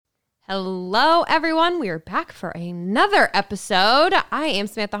Hello, everyone. We are back for another episode. I am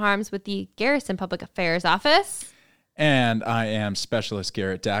Samantha Harms with the Garrison Public Affairs Office. And I am Specialist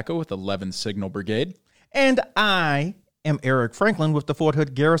Garrett Dacko with 11th Signal Brigade. And I am Eric Franklin with the Fort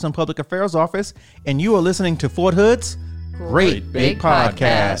Hood Garrison Public Affairs Office. And you are listening to Fort Hood's Great Big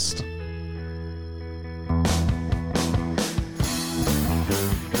Podcast.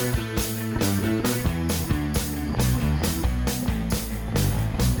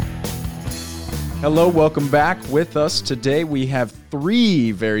 Hello, welcome back. With us today, we have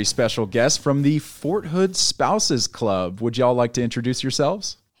three very special guests from the Fort Hood Spouses Club. Would y'all like to introduce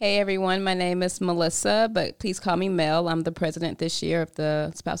yourselves? Hey everyone, my name is Melissa, but please call me Mel. I'm the president this year of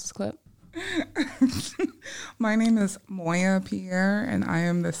the Spouses Club. My name is Moya Pierre, and I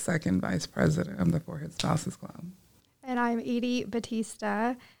am the second vice president of the Fort Hood Spouses Club. And I'm Edie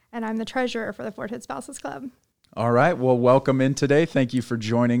Batista, and I'm the treasurer for the Fort Hood Spouses Club. All right. Well, welcome in today. Thank you for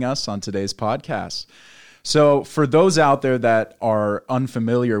joining us on today's podcast. So for those out there that are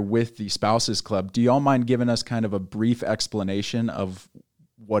unfamiliar with the Spouses Club, do y'all mind giving us kind of a brief explanation of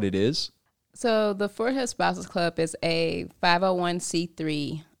what it is? So the Fort Hood Spouses Club is a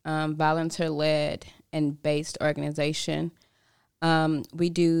 501c3 volunteer-led and based organization. We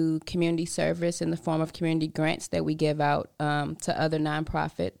do community service in the form of community grants that we give out to other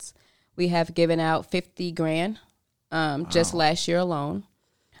nonprofits. We have given out $50,000 just last year alone.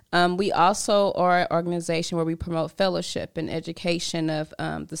 We also are an organization where we promote fellowship and education of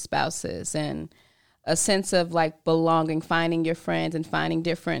the spouses and a sense of like belonging, finding your friends and finding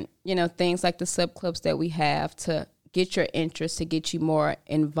different, things like the subclubs that we have to get your interest, to get you more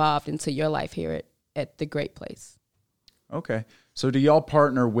involved into your life here at the Great Place. Okay. So do y'all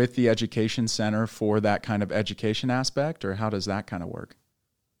partner with the Education Center for that kind of education aspect, or how does that kind of work?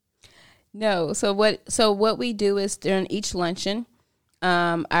 No. So what we do is during each luncheon,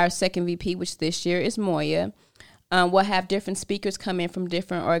 our second VP, which this year is Moya, we'll have different speakers come in from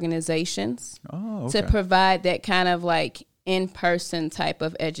different organizations to provide that kind of like in-person type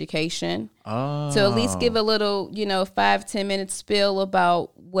of education. To at least give a little, 5-10 minute spiel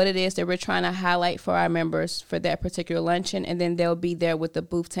about what it is that we're trying to highlight for our members for that particular luncheon. And then they'll be there with the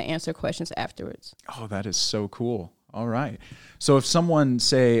booth to answer questions afterwards. Oh, that is so cool. All right. So if someone,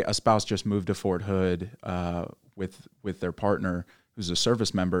 say a spouse just moved to Fort Hood with their partner who's a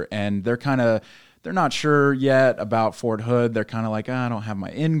service member, and they're not sure yet about Fort Hood, they're kind of like, I don't have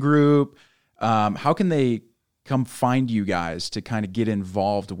my in-group. How can they come find you guys to kind of get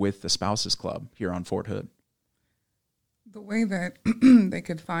involved with the Spouses Club here on Fort Hood? The way that they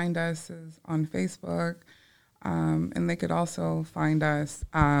could find us is on Facebook, and they could also find us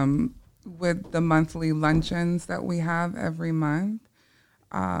with the monthly luncheons that we have every month.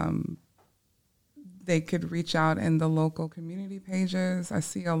 They could reach out in the local community pages. I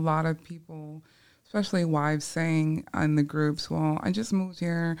see a lot of people, especially wives, saying in the groups, well, I just moved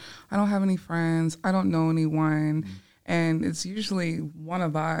here. I don't have any friends. I don't know anyone. Mm-hmm. And it's usually one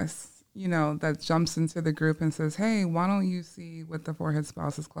of us, that jumps into the group and says, hey, why don't you see what the Fort Hood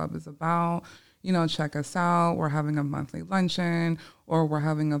Spouses Club is about? Check us out. We're having a monthly luncheon, or we're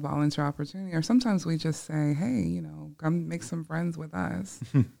having a volunteer opportunity. Or sometimes we just say, hey, come make some friends with us.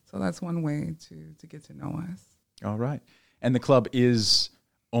 So that's one way to get to know us. All right. And the club is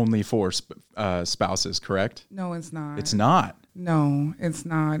only for spouses, correct? No, it's not. It's not? No, it's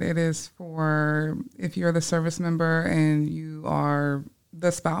not. It is for, if you're the service member and you are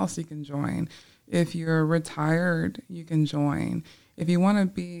the spouse, you can join. If you're retired, you can join. If you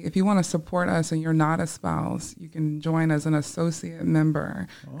want to support us and you're not a spouse, you can join as an associate member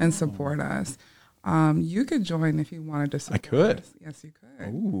and support us. You could join if you wanted to support I could. us. Yes, you could.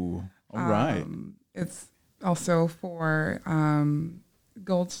 Ooh, all right. It's also for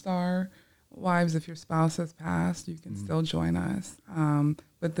Gold Star wives. If your spouse has passed, you can still join us.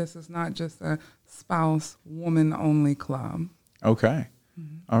 But this is not just a spouse, woman-only club. Okay.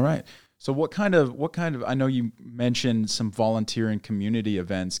 Mm-hmm. All right. So what kind of, I know you mentioned some volunteer and community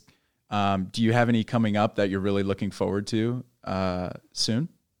events. Do you have any coming up that you're really looking forward to soon?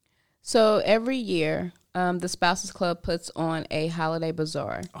 So every year, the Spouses Club puts on a holiday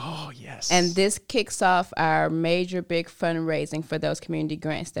bazaar. Oh, yes. And this kicks off our major big fundraising for those community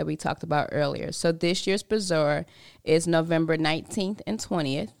grants that we talked about earlier. So this year's bazaar is November 19th and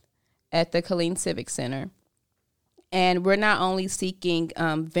 20th at the Killeen Civic Center. And we're not only seeking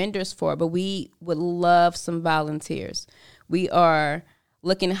vendors for it, but we would love some volunteers. We are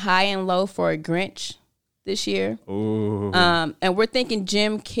looking high and low for a Grinch this year. Ooh. And we're thinking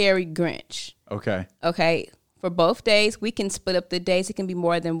Jim Carrey Grinch. Okay. For both days, we can split up the days. It can be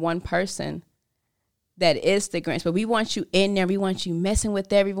more than one person that is the Grinch, but we want you in there. We want you messing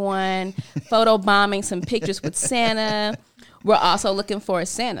with everyone, photo bombing some pictures with Santa. We're also looking for a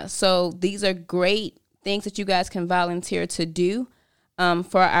Santa. So these are great things that you guys can volunteer to do.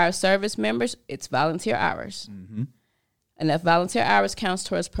 For our service members, it's volunteer hours. Mm-hmm. And that volunteer hours counts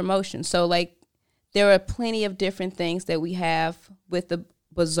towards promotion. So, like, there are plenty of different things that we have with the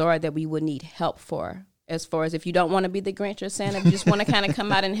bazaar that we would need help for. As far as if you don't want to be the Grinch or Santa, if you just want to kind of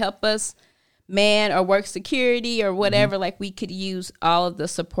come out and help us man or work security or whatever, like, we could use all of the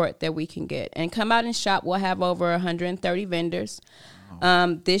support that we can get. And come out and shop. We'll have over 130 vendors.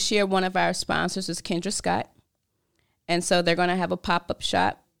 Wow. This year, one of our sponsors is Kendra Scott. And so they're going to have a pop-up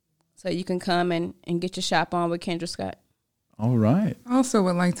shop. So you can come and get your shop on with Kendra Scott. All right. I also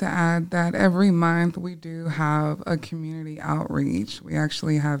would like to add that every month we do have a community outreach. We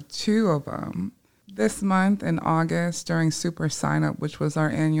actually have 2 of them. This month in August during Super Sign Up, which was our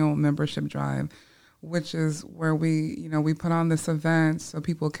annual membership drive, which is where we put on this event so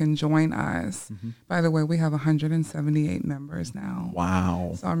people can join us. Mm-hmm. By the way, we have 178 members now.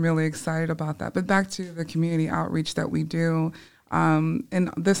 Wow. So I'm really excited about that. But back to the community outreach that we do.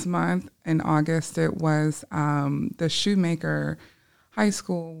 In this month, in August, it was the Shoemaker High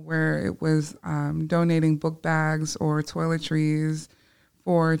School, where it was donating book bags or toiletries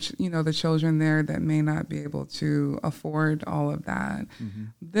for the children there that may not be able to afford all of that. Mm-hmm.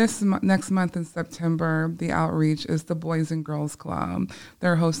 This next month in September, the outreach is the Boys and Girls Club.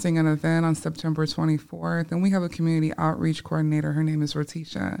 They're hosting an event on September 24th, and we have a community outreach coordinator. Her name is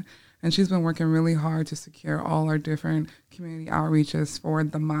Rotisha. And she's been working really hard to secure all our different community outreaches for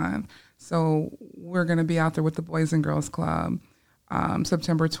the month. So we're going to be out there with the Boys and Girls Club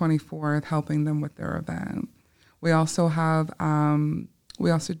September 24th, helping them with their event. We also have,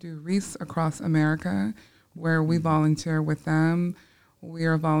 we also do Wreaths Across America, where we volunteer with them. We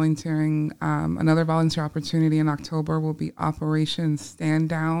are volunteering. Another volunteer opportunity in October will be Operation Stand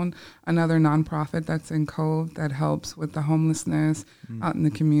Down, another nonprofit that's in Cove that helps with the homelessness out in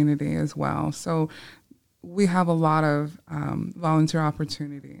the community as well. So we have a lot of volunteer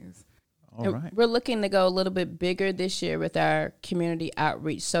opportunities. All right. We're looking to go a little bit bigger this year with our community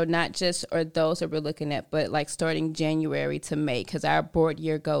outreach. So not just are those that we're looking at, but like starting January to May, because our board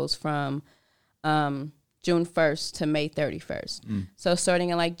year goes from June 1st to May 31st. So starting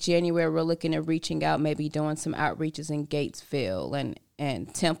in like January, we're looking at reaching out, maybe doing some outreaches in Gatesville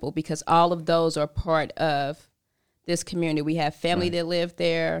and Temple, because all of those are part of this community. We have family that live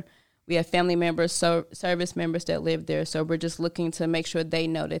there. We have family members, service members that live there. So we're just looking to make sure they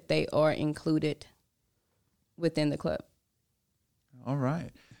know that they are included within the club. All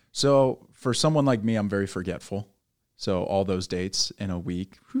right. So for someone like me, I'm very forgetful. So all those dates in a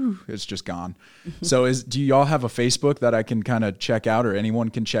week, it's just gone. So do y'all have a Facebook that I can kind of check out, or anyone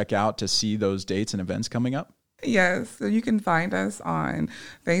can check out to see those dates and events coming up? Yes, so you can find us on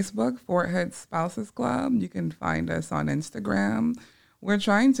Facebook, Fort Hood Spouses Club. You can find us on Instagram. We're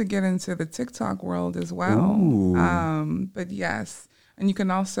trying to get into the TikTok world as well. But yes, and you can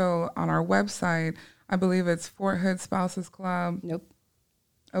also, on our website, I believe it's Fort Hood Spouses Club. Nope.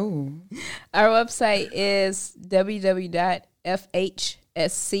 Oh. Our website is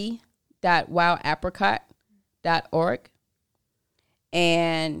www.fhsc.wowapricot.org.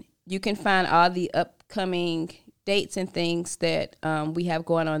 And you can find all the upcoming dates and things that we have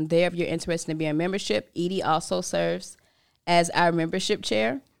going on there. If you're interested in being a membership, Edie also serves as our membership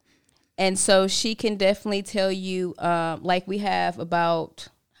chair. And so she can definitely tell you, like we have about,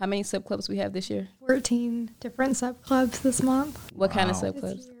 how many subclubs we have this year? 14 different subclubs this month. What kind of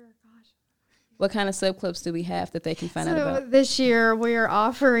subclubs? What kind of subclubs do we have that they can find out about? This year we are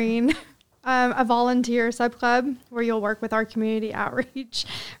offering a volunteer subclub where you'll work with our community outreach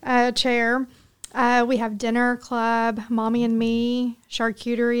chair. We have dinner club, Mommy and Me,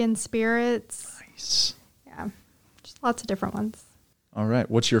 charcuterie and spirits. Nice. Yeah, just lots of different ones. All right.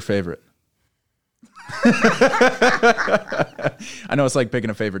 What's your favorite? I know it's like picking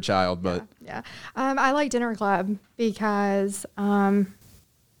a favorite child, but yeah. I like dinner club because I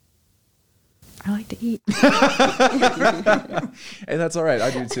like to eat. Hey, that's all right. I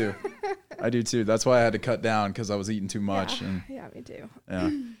do too. That's why I had to cut down, because I was eating too much. Yeah, me too. Yeah.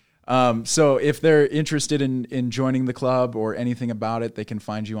 So if they're interested in joining the club or anything about it, they can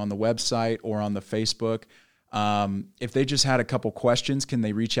find you on the website or on the Facebook. If they just had a couple questions, can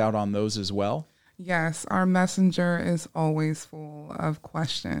they reach out on those as well? Yes, our messenger is always full of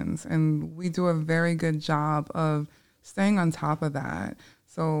questions, and we do a very good job of staying on top of that.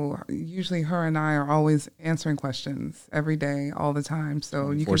 So usually her and I are always answering questions every day, all the time. So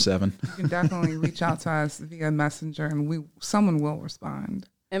you can definitely reach out to us via messenger, and someone will respond.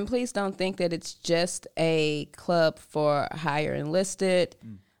 And please don't think that it's just a club for higher enlisted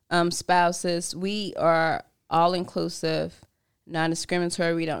spouses. We are all inclusive,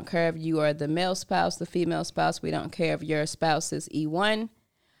 non-discriminatory. We don't care if you are the male spouse, the female spouse. We don't care if your spouse is E1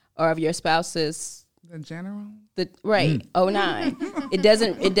 or if your spouse is The general. 09. It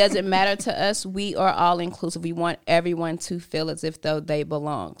doesn't matter to us. We are all inclusive. We want everyone to feel as if though they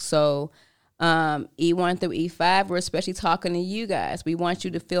belong. So E1 through E5, we're especially talking to you guys. We want you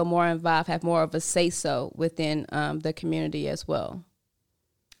to feel more involved, have more of a say-so within the community as well.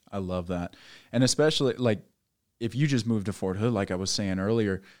 I love that. And especially, like, if you just moved to Fort Hood, like I was saying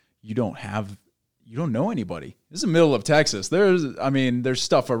earlier, you don't know anybody. This is the middle of Texas. There's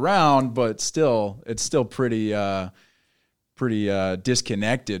stuff around, but still, it's still pretty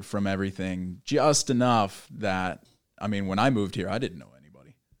disconnected from everything, just enough that, when I moved here, I didn't know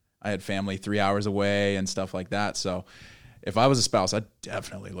anybody. I had family 3 hours away and stuff like that. So if I was a spouse, I'd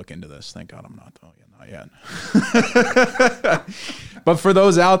definitely look into this. Thank God I'm not, though. Yeah, not yet. But for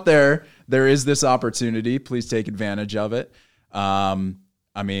those out there, there is this opportunity. Please take advantage of it. I'm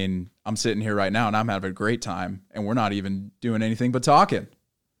sitting here right now and I'm having a great time, and we're not even doing anything but talking.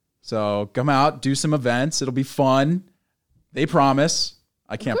 So come out, do some events. It'll be fun. They promise.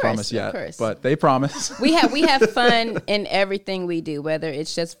 I can't promise yet, but they promise. We have fun in everything we do, whether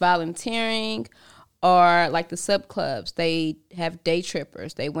it's just volunteering or like the sub clubs. They have day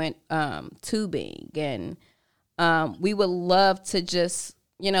trippers. They went tubing, and we would love to just,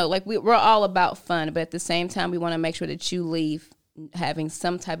 we're all about fun, but at the same time, we want to make sure that you leave having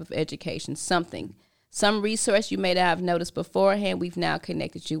some type of education, some resource you may not have noticed beforehand. We've now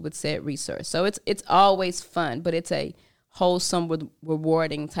connected you with said resource. So it's always fun, but it's a wholesome,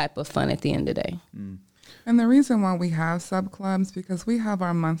 rewarding type of fun at the end of the day. And the reason why we have sub clubs, because we have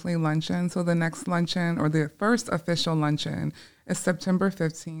our monthly luncheon. So the next luncheon, or the first official luncheon, is September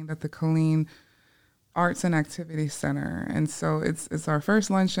 15th at the Killeen Arts and Activity Center. And so it's our first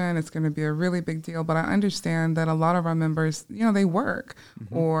luncheon. It's going to be a really big deal. But I understand that a lot of our members, they work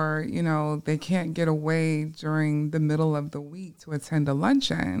or, they can't get away during the middle of the week to attend a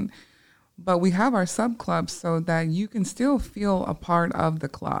luncheon. But we have our sub clubs so that you can still feel a part of the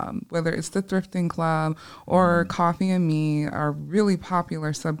club, whether it's the Thrifting Club or Coffee and Me. Our really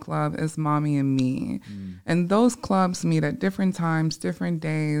popular sub club is Mommy and Me. And those clubs meet at different times, different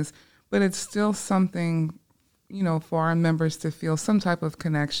days, but it's still something, for our members to feel some type of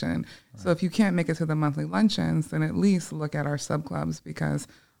connection. Right. So if you can't make it to the monthly luncheons, then at least look at our sub clubs, because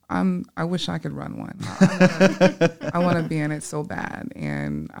I wish I could run one. I want to be in it so bad.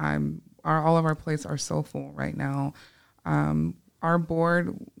 And all of our plates are so full right now. Our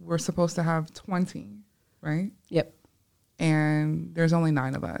board, we're supposed to have 20, right? Yep. And there's only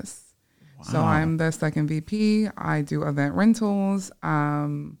 9 of us. Wow. So I'm the second VP. I do event rentals.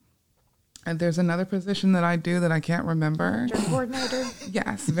 And there's another position that I do that I can't remember. Vendor coordinator.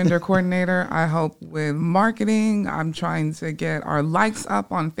 Yes, vendor coordinator. I help with marketing. I'm trying to get our likes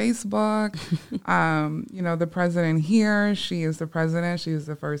up on Facebook. The president here, she is the president. She is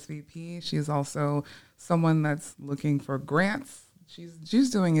the first VP. She's also someone that's looking for grants. She's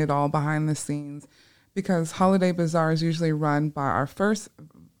doing it all behind the scenes, because Holiday Bazaar is usually run by our first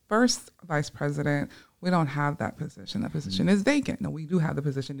vice president. We don't have that position. That position is vacant. No, we do have the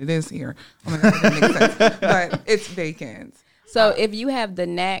position. It is here. That makes sense. But it's vacant. So if you have the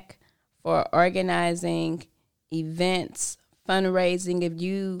knack for organizing events, fundraising, if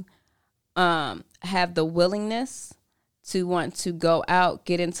you have the willingness to want to go out,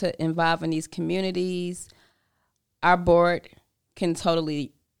 get involved in these communities, our board can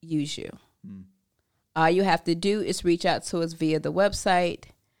totally use you. All you have to do is reach out to us via the website,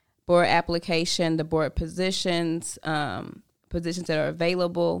 board application, the board positions that are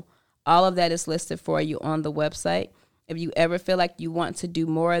available. All of that is listed for you on the website. If you ever feel like you want to do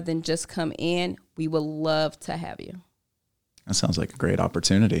more than just come in, we would love to have you. That sounds like a great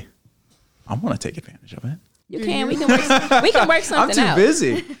opportunity. I want to take advantage of it. You can. We can work something out.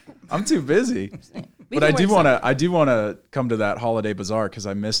 I'm too busy. But I do want to come to that Holiday Bazaar, because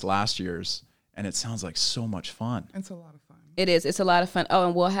I missed last year's, and it sounds like so much fun. It's a lot of fun. It is. It's a lot of fun. Oh,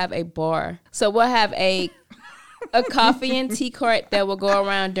 and we'll have a bar. So we'll have a coffee and tea cart that will go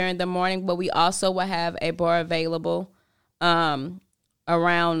around during the morning, but we also will have a bar available around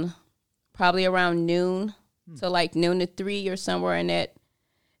noon to like noon to 3 or somewhere in that,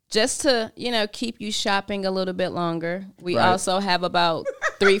 just to, keep you shopping a little bit longer. We also have about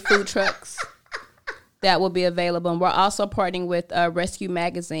 3 food trucks that will be available. And we're also partnering with Rescue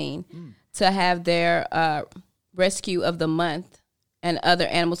Magazine to have their Rescue of the Month and other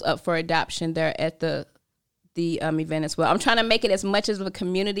animals up for adoption there at the the event as well. I'm trying to make it as much as a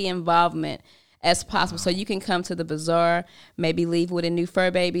community involvement as possible. So you can come to the bazaar, maybe leave with a new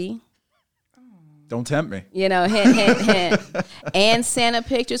fur baby. Don't tempt me. You know, hint, hint, hint. And Santa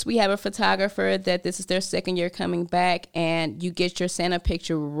pictures. We have a photographer that this is their second year coming back, and you get your Santa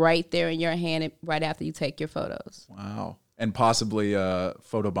picture right there in your hand right after you take your photos. Wow. And possibly a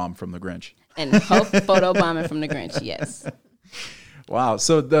photobomb from the Grinch. And photo bombing from the Grinch, yes. Wow.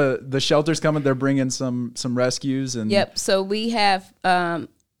 So the shelter's coming. They're bringing some rescues. And Yep. So we have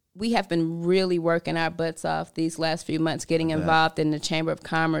been really working our butts off these last few months, getting involved in the Chamber of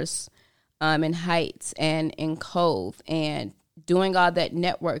Commerce in Heights and in Cove and doing all that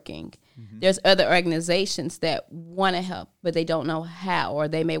networking. Mm-hmm. There's other organizations that want to help, but they don't know how, or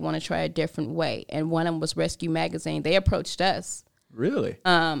they may want to try a different way. And one of them was Rescue Magazine. They approached us. Really?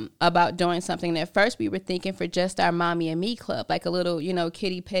 About doing something. At first, we were thinking for just our Mommy and Me club, like a little,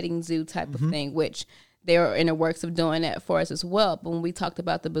 kitty petting zoo type of thing, which they were in the works of doing that for us as well. But when we talked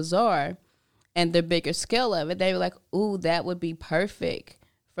about the bazaar and the bigger scale of it, they were like, ooh, that would be perfect.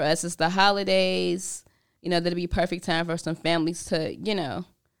 For us, it's the holidays, that'd be perfect time for some families to,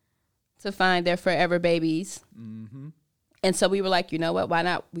 to find their forever babies. Mm-hmm. And so we were like, you know what, why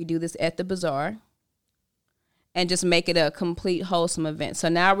not we do this at the bazaar and just make it a complete wholesome event. So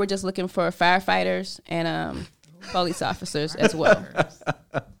now we're just looking for firefighters and police officers as well.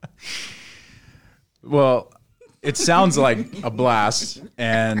 Well, it sounds like a blast.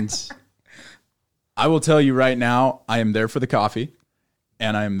 And I will tell you right now, I am there for the coffee.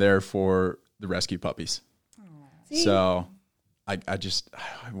 And I'm there for the rescue puppies. See? So I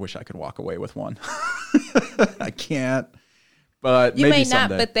wish I could walk away with one. I can't. But you maybe may not,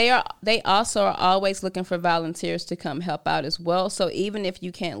 someday. but they also are always looking for volunteers to come help out as well. So even if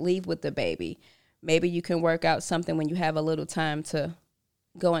you can't leave with the baby, maybe you can work out something when you have a little time to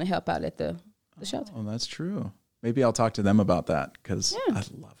go and help out at the shelter. Oh, that's true. Maybe I'll talk to them about that because I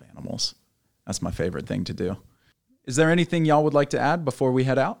love animals. That's my favorite thing to do. Is there anything y'all would like to add before we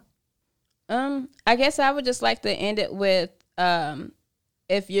head out? I guess I would just like to end it with,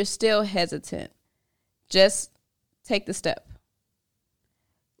 if you're still hesitant, just take the step.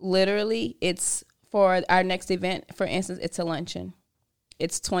 Literally, it's for our next event. For instance, it's a luncheon.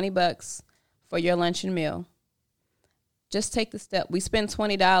 It's $20 for your luncheon meal. Just take the step. We spend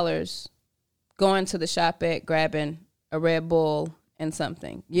 $20 going to the shop at grabbing a Red Bull and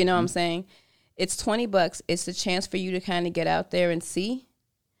something. You know what I'm saying? It's $20. It's a chance for you to kind of get out there and see.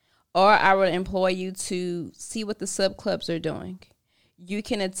 Or I would employ you to see what the sub clubs are doing. You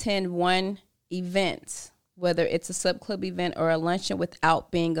can attend one event, whether it's a sub club event or a luncheon,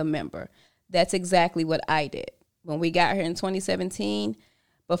 without being a member. That's exactly what I did. When we got here in 2017,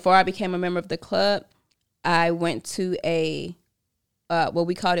 before I became a member of the club, I went to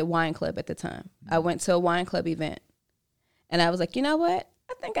we called it wine club at the time. I went to a wine club event. And I was like, you know what?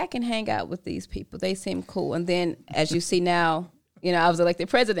 I think I can hang out with these people. They seem cool. And then, as you see now, I was elected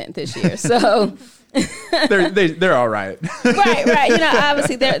president this year. So they're all right. Right.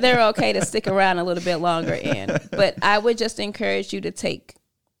 Obviously they're okay to stick around a little bit longer in. But I would just encourage you to take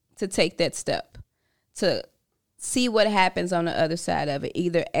that step, to see what happens on the other side of it.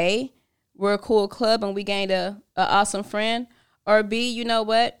 Either A, we're a cool club and we gained a awesome friend, or B, you know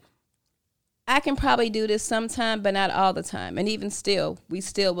what? I can probably do this sometime, but not all the time. And even still, we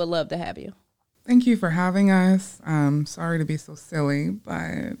still would love to have you. Thank you for having us. Sorry to be so silly,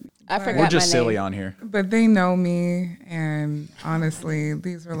 but I forgot we're just my name. silly on here. But they know me, and honestly,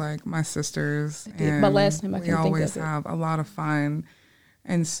 these are like my sisters. And my last name, I we can't think always of it. have a lot of fun.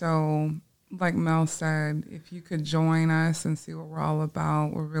 And so, like Mel said, if you could join us and see what we're all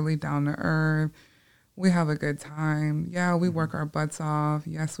about, we're really down to earth. We have a good time. Yeah, we work our butts off.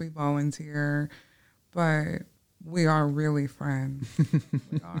 Yes, we volunteer, but we are really friends.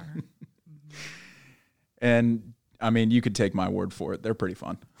 We are. And I mean, you could take my word for it. They're pretty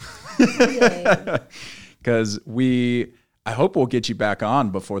fun. Because I hope we'll get you back on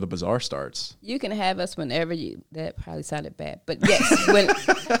before the bazaar starts. You can have us whenever that probably sounded bad, but yes,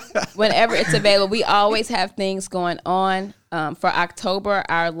 whenever it's available. We always have things going on. For October,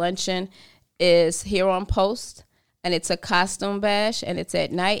 our luncheon is here on post, and it's a costume bash, and it's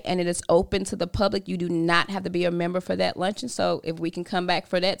at night, and it is open to the public. You do not have to be a member for that luncheon. So if we can come back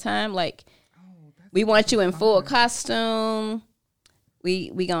for that time, we want you in full costume. We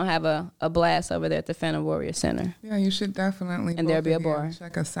gonna have a blast over there at the Phantom Warrior Center. Yeah, you should definitely. And there'll be a bar.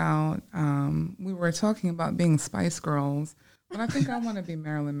 Check us out. We were talking about being Spice Girls, but I think I want to be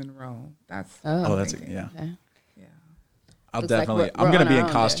Marilyn Monroe. That's that's Okay. Yeah. I'll Looks like definitely. we're I'm going on to be our in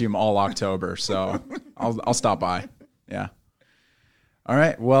own costume all October, so I'll stop by. Yeah. All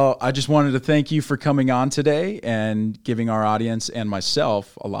right. Well, I just wanted to thank you for coming on today and giving our audience and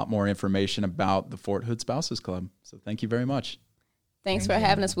myself a lot more information about the Fort Hood Spouses Club. So thank you very much. Thanks for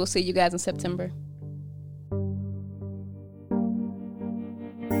having us. We'll see you guys in September.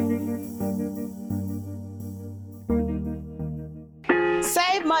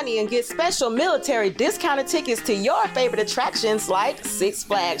 Save money and get special military discounted tickets to your favorite attractions like Six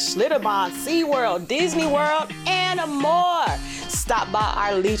Flags, Schlitterbahn, SeaWorld, Disney World, and more. Stop by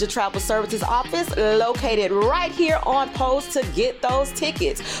our Leisure Travel Services office located right here on post to get those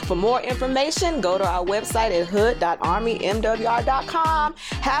tickets. For more information, go to our website at hood.armymwr.com.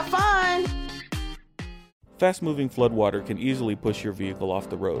 Have fun! Fast-moving floodwater can easily push your vehicle off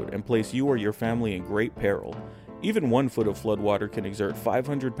the road and place you or your family in great peril. Even 1 foot of floodwater can exert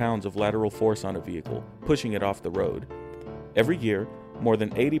 500 pounds of lateral force on a vehicle, pushing it off the road. Every year, more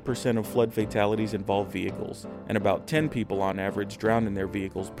than 80% of flood fatalities involve vehicles, and about 10 people on average drown in their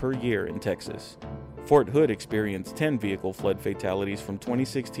vehicles per year in Texas. Fort Hood experienced 10 vehicle flood fatalities from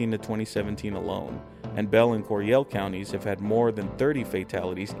 2016 to 2017 alone, and Bell and Coryell counties have had more than 30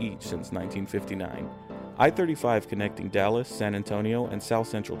 fatalities each since 1959. I-35 connecting Dallas, San Antonio, and South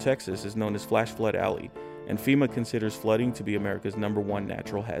Central Texas is known as Flash Flood Alley, and FEMA considers flooding to be America's #1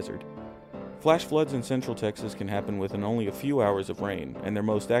 natural hazard. Flash floods in Central Texas can happen within only a few hours of rain, and their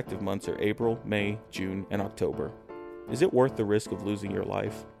most active months are April, May, June, and October. Is it worth the risk of losing your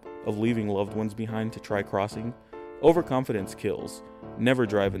life? Of leaving loved ones behind to try crossing? Overconfidence kills. Never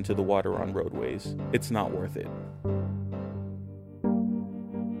drive into the water on roadways. It's not worth it.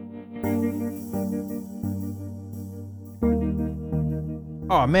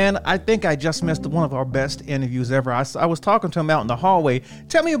 Oh, man, I think I just missed one of our best interviews ever. I was talking to him out in the hallway.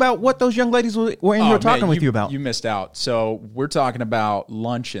 Tell me about what those young ladies were in here talking with you about. You missed out. So we're talking about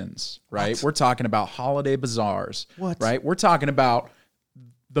luncheons, right? What? We're talking about holiday bazaars, What? right? We're talking about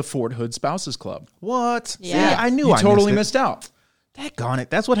the Fort Hood Spouses Club. What? Yeah. See, I knew You I totally missed missed out. Daggone it.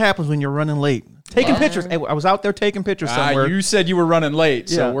 That's what happens when you're running late. Taking pictures. I was out there taking pictures somewhere. You said you were running late,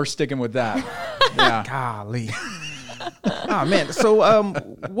 so Yeah. we're sticking with that. Yeah. Golly. Oh, man. So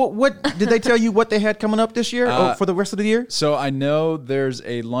what did they tell you what they had coming up this year or for the rest of the year? So I know there's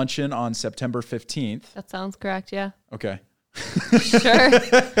a luncheon on September 15th. That sounds correct, yeah. Okay. Sure.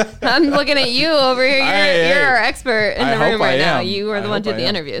 I'm looking at you over here. You're our expert in I the room hope right I now. am. You were the I one who hope did the I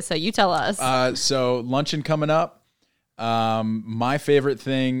am. interview, so you tell us. So luncheon coming up. My favorite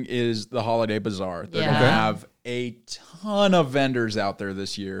thing is the holiday bazaar. They're Yeah. going to Okay. have a ton of vendors out there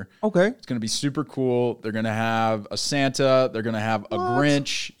this year. Okay. It's going to be super cool. They're going to have a Santa. They're going to have a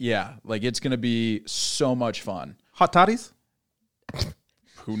Grinch. Yeah. Like it's going to be so much fun. Hot toddies?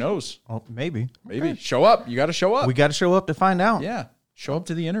 Who knows? Oh, maybe. Maybe. Show up. You got to show up. We got to show up to find out. Yeah. Show up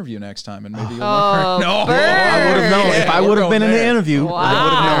to the interview next time and maybe you'll Oh, learn. No. burn. I would have known if I we're would have been going in the there. interview. Wow. I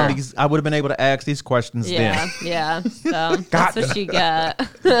would have known these. I would have been able to ask these questions Yeah, then. yeah. So that's what you got.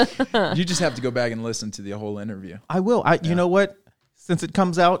 You just have to go back and listen to the whole interview. I will. You know what? Since it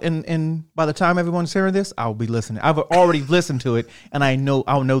comes out and by the time everyone's hearing this, I'll be listening. I've already listened to it and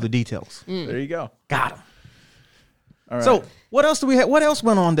I'll know the details. There you go. Got 'em. All right. So what else do we have? What else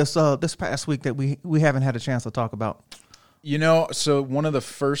went on this past week that we haven't had a chance to talk about? You know, so one of the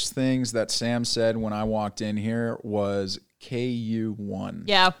first things that Sam said when I walked in here was KU won.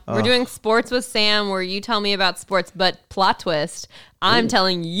 Yeah, we're doing sports with Sam where you tell me about sports, but plot twist, I'm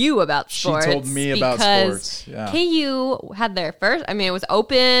telling you about She sports. told me about because sports, yeah. KU had their first, it was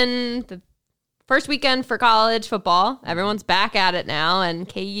open the first weekend for college football. Everyone's back at it now, and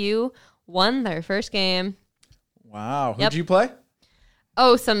KU won their first game. Wow. Who'd Yep. you play?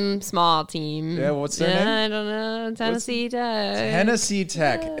 Oh, some small team. Yeah, what's their name? I don't know. Tennessee Tech. Tennessee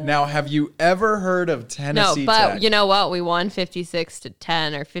Tech. Now, have you ever heard of No, Tennessee but Tech? you know what? We won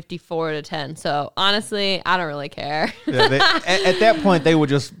 56-10 or 54-10. So honestly, I don't really care. Yeah, at that point, they were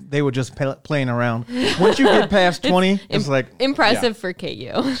just playing around. Once you get past 20, it's like Impressive for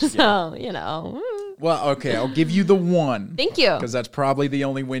KU. So, Well, okay, I'll give you the one. Thank you. Because that's probably the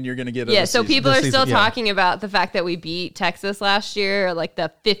only win you're going to get of Yeah, the so season. people are This still season, yeah. talking about the fact that we beat Texas last year, like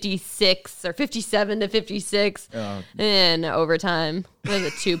the 56 or 57-56 in overtime with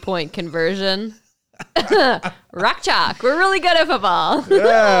a 2-point conversion. Rock chalk. We're really good at football.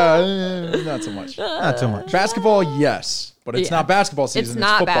 Not so much. not too much. Basketball, yes. But it's Yeah. not basketball season. It's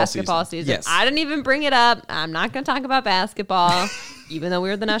not football basketball season. Yes. I didn't even bring it up. I'm not going to talk about basketball, even though we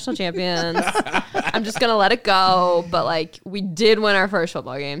were the national champions. I'm just going to let it go. But, we did win our first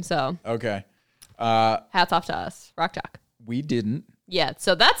football game. So, Okay. hats off to us. Rock chalk. We didn't. Yeah,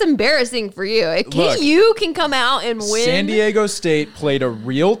 so that's embarrassing for you. Look, KU can come out and win. San Diego State played a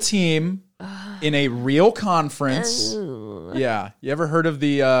real team in a real conference. Yeah. You ever heard of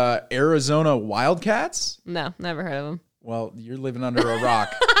the Arizona Wildcats? No, never heard of them. Well, you're living under a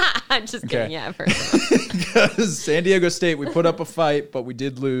rock. I'm just Okay. kidding. Yeah, I've heard of them. Because San Diego State, we put up a fight, but we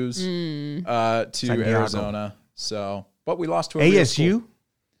did lose to Diego. Arizona. So, but we lost to a real school. ASU?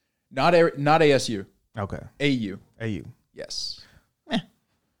 Not ASU. Okay. AU. AU. Yes.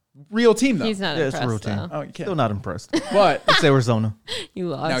 Real team though. He's not Yeah, it's a impressed, real team. though. Oh, you can't. Still not impressed. But It's Arizona. You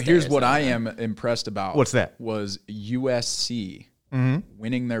lost. now here's what I Arizona. am impressed about. What's that? Was USC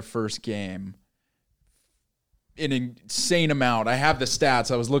winning their first game. An insane amount. I have the stats.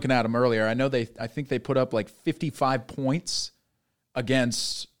 I was looking at them earlier. I think they put up like 55 points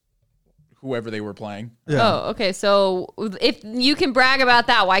against whoever they were playing. Oh, okay. So if you can brag about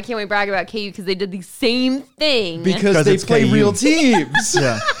that, why can't we brag about KU? Because they did the same thing. Because they it's play KU. real teams.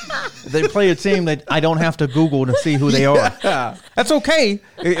 Yeah. They play a team that I don't have to Google to see who they are. Yeah. That's okay.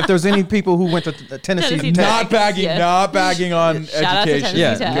 If there's any people who went to Tennessee Tennessee Tech. Tech. Not bagging on Shout out to education. Tennessee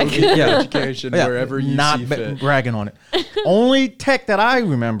Yeah. Tech. Go get your Yeah. education Yeah, wherever you not see fit. bragging on it. Only Tech that I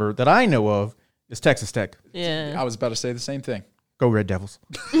remember that I know of is Texas Tech. Yeah. I was about to say the same thing. Go Red Devils.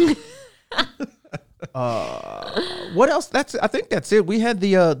 What else? I think that's it. We had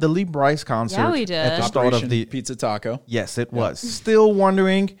the Lee Bryce concert. Yeah, we did. at the start Operation of the. Pizza Taco. Yes, it was. Still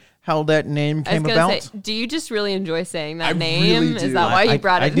wondering how that name I was came gonna about. say, do you just really enjoy saying that I name? really do. Is that why I you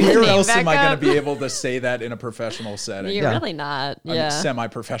brought I it? do. the Where name else back am I going up? to be able to say that in a professional setting? You're Yeah. really not. I mean, Yeah.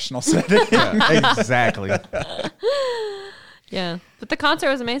 semi-professional setting. Yeah, exactly. Yeah. But the concert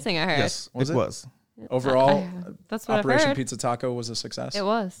was amazing, I heard. Yes, Was it it? was. Overall, That's what I've Operation heard. Pizza Taco was a success. It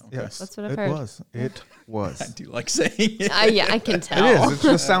was. Yes, That's what I've it heard. was. It was. I do like saying it. Yeah, I can tell. It is. It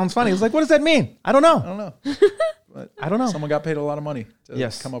just sounds funny. It's like, what does that mean? I don't know. I don't know. But I don't know. Someone got paid a lot of money to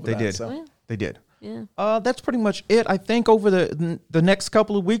Yes, come up with they that. did. So. They did. Yeah. That's pretty much it. I think over the next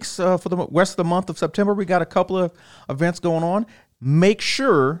couple of weeks for the rest of the month of September, we got a couple of events going on. Make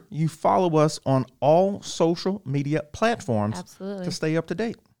sure you follow us on all social media platforms Absolutely. to stay up to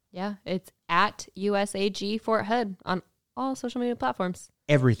date. Yeah. It's at USAG Fort Hood on all social media platforms.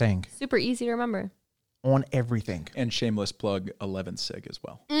 Everything. Super easy to remember. On everything. And shameless plug 11 Sig as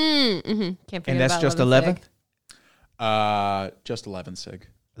well. Can't forget And that's about just 11 11th? Sig. Just 11 Sig.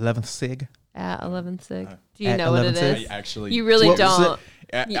 11th SIG. At 11 Sig. Do you at know what it 11 is? Sig? I actually You really What was don't.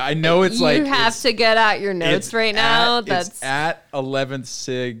 I know it's like you have to get out your notes it's right now. at- That's it's at 11th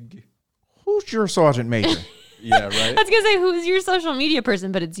Sig. Who's your sergeant major? Yeah, right. I was gonna say who's your social media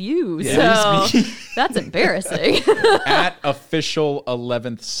person, but it's you. Yeah, so it is me. that's embarrassing. At official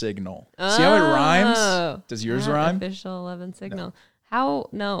 11th signal. See how it Oh. rhymes? Does yours At rhyme? Official 11 signal. How?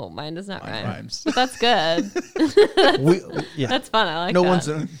 No, mine does not Mine rhyme. rhymes. But that's good. Yeah. That's fun. I like No that.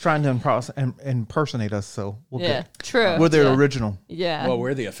 one's trying to impersonate us, so we're Yeah, good. true. We're the yeah. original. Yeah. Well,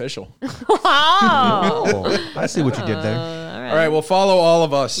 we're the official. Wow. Oh, I see what you did there. All right. All right, well, follow all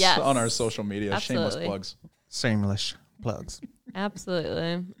of us Yes. on our social media. Shameless Absolutely. plugs. Shameless plugs.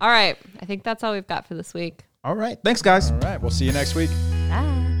 Absolutely. All right. I think that's all we've got for this week. All right. Thanks, guys. All right, we'll see you next week. Bye.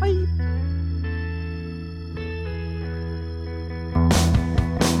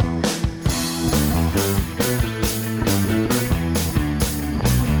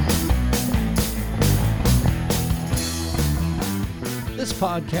 This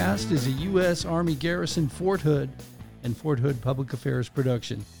podcast is a U.S. Army Garrison Fort Hood and Fort Hood Public Affairs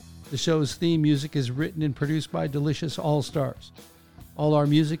production. The show's theme music is written and produced by Delicious All Stars. All our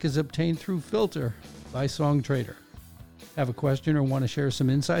music is obtained through Filter by Songtrader. Have a question or want to share some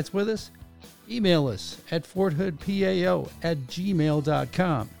insights with us? Email us at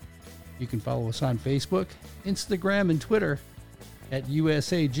forthoodpao@gmail.com. You can follow us on Facebook, Instagram, and Twitter at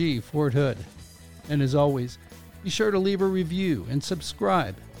USAG Fort Hood. And as always, be sure to leave a review and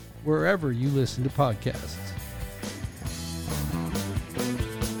subscribe wherever you listen to podcasts.